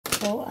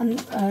So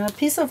a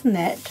piece of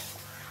net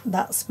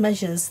that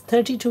measures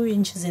 32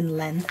 inches in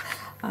length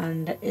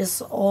and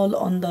is all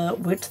on the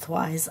width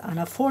wise, and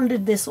I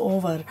folded this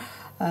over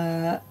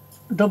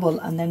double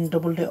and then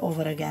doubled it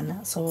over again,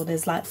 so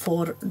there's like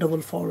 4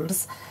 double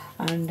folds.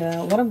 And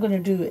what I'm going to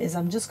do is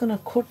I'm just going to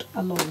cut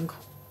along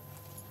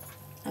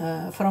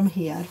from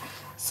here.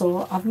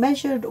 So I've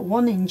measured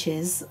 1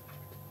 inches.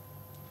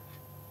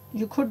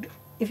 You could,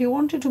 if you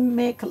wanted to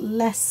make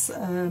less,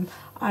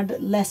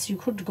 add less, you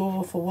could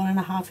go for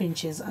 1.5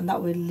 inches, and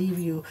that will leave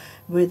you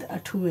with a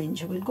 2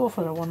 inch. We'll go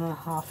for a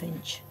 1.5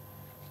 inch.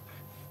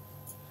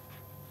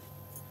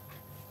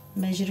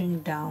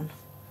 Measuring down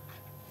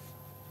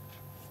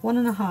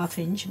 1.5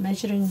 inch,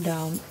 measuring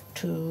down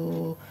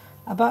to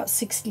about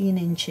 16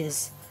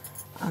 inches,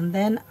 and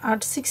then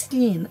at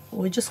 16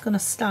 we're just going to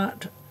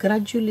start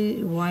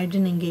gradually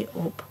widening it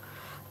up,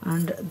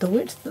 and the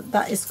width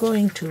that is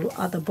going to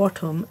at the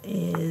bottom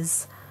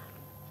is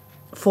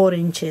 4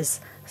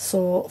 inches.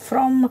 So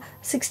from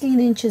 16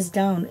 inches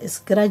down it's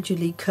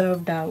gradually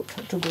curved out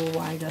to go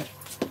wider.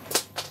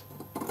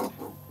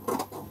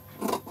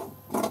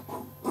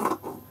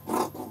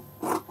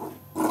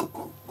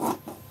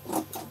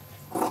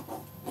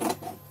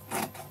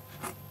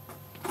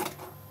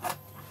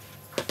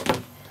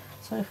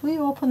 So if we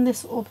open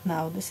this up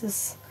now, this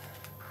is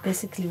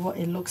basically what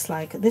it looks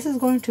like. This is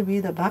going to be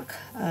the back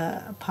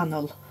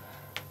panel,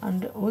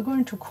 and we're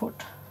going to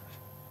cut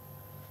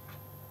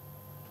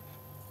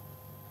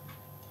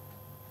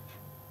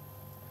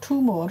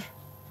two more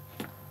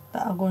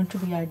that are going to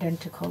be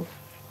identical.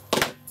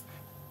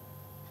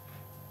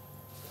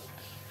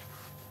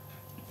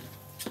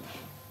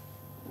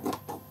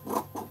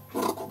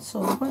 So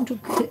we're going to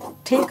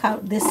take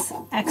out this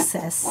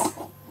excess,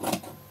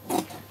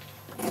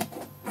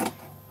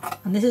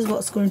 and this is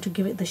what's going to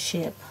give it the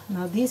shape.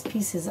 Now these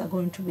pieces are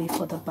going to be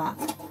for the back.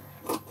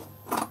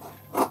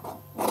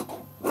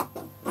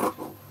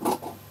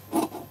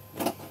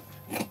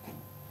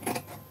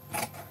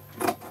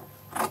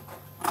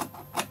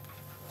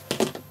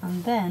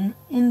 And then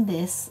in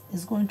this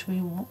is going to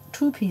be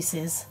 2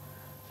 pieces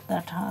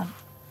that are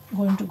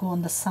going to go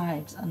on the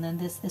sides, and then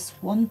there's this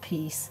 1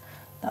 piece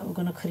that we're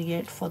going to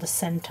create for the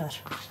center.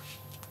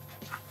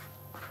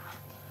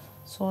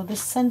 So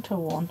this center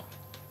one,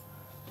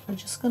 we're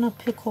just going to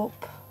pick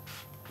up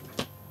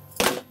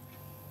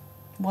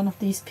one of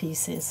these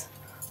pieces.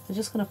 We're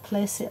just going to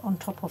place it on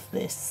top of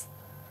this.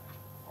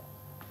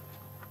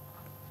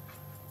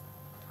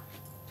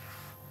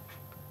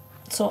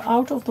 So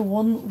out of the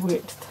 1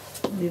 width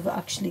we've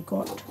actually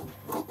got,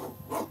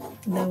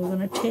 then we're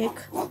going to take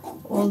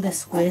all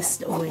this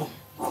waste away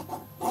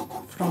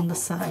from the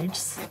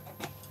sides.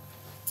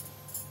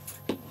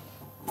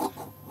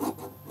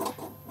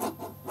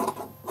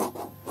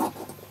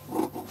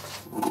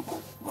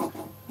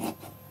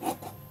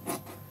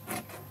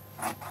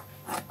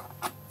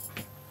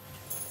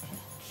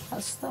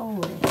 That's the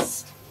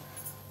waste,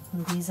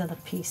 and these are the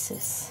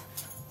pieces.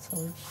 So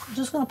we're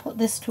just going to put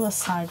this to a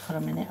side for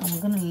a minute, and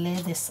we're going to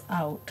lay this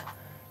out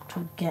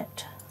to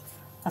get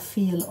a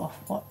feel of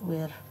what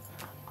we're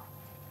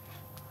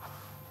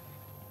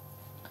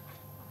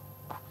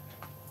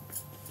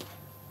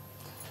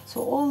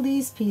so all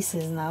these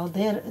pieces now,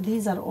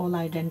 these are all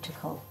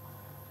identical,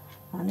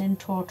 and in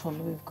total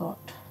we've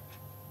got,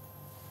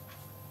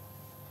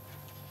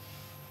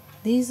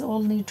 these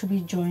all need to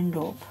be joined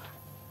up.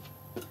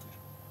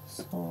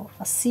 So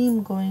a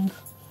seam going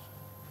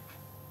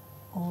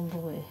all the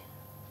way.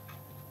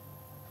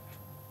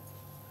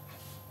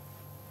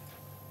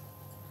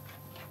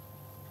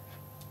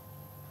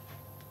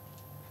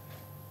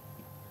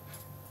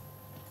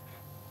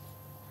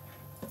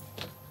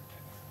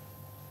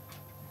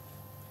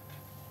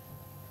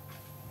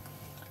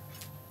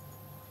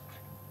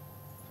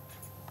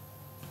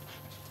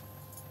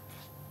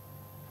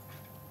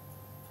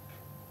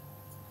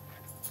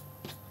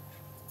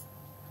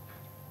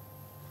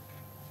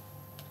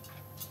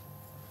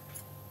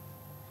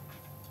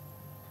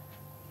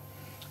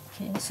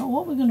 Okay, so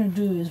what we're going to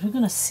do is we're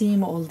going to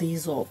seam all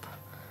these up,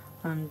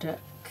 and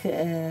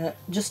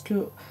just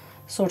to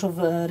sort of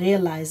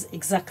realize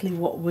exactly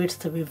what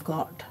width we've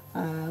got,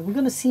 we're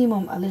going to seam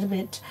them a little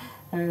bit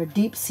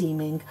deep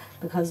seaming,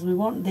 because we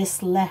want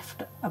this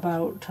left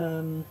about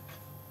the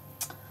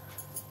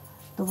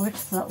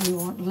width that we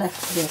want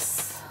left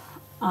this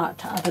at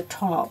the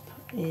top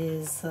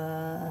is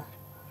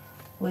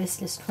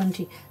waist is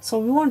 20, so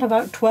we want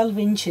about 12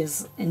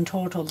 inches in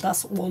total.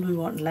 That's all we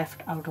want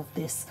left out of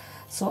this.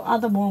 So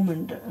at the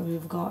moment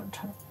we've got,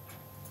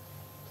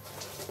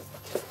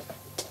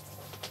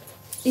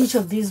 each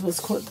of these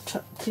was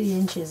cut 3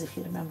 inches, if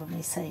you remember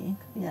me saying.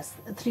 Yes,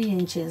 3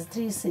 inches,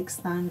 3,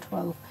 6, 9,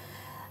 12,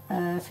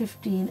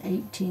 15,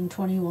 18,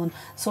 21.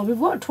 So we've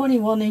got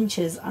 21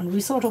 inches, and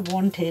we sort of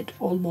want it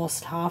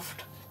almost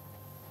halved,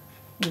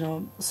 you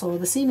know, so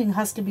the seaming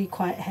has to be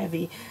quite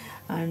heavy,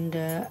 and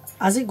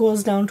as it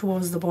goes down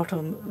towards the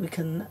bottom we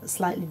can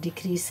slightly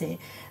decrease it.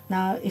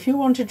 Now if you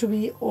want it to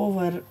be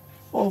overly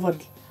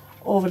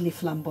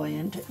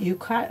flamboyant, you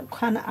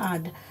can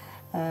add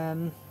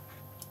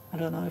I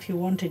don't know, if you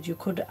wanted you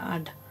could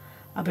add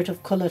a bit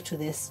of colour to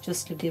this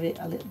just to give it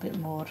a little bit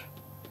more.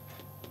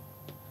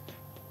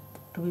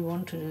 Do we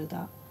want to do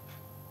that?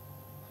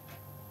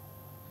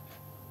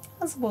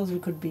 I suppose we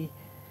could be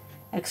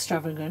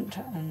extravagant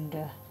and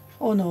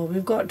oh no,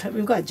 we've got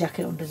a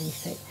jacket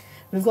underneath it.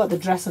 We've got the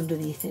dress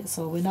underneath it,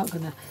 so we're not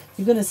gonna,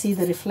 you're gonna see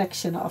the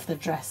reflection of the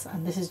dress,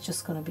 and this is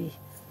just gonna be,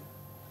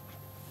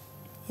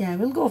 yeah,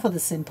 we'll go for the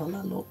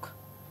simpler look.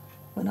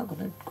 We're not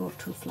gonna go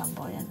too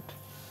flamboyant.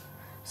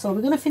 So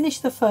we're gonna finish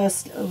the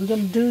first, we're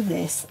gonna do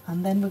this,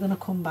 and then we're gonna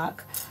come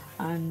back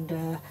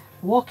and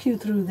walk you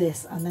through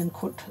this and then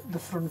cut the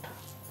front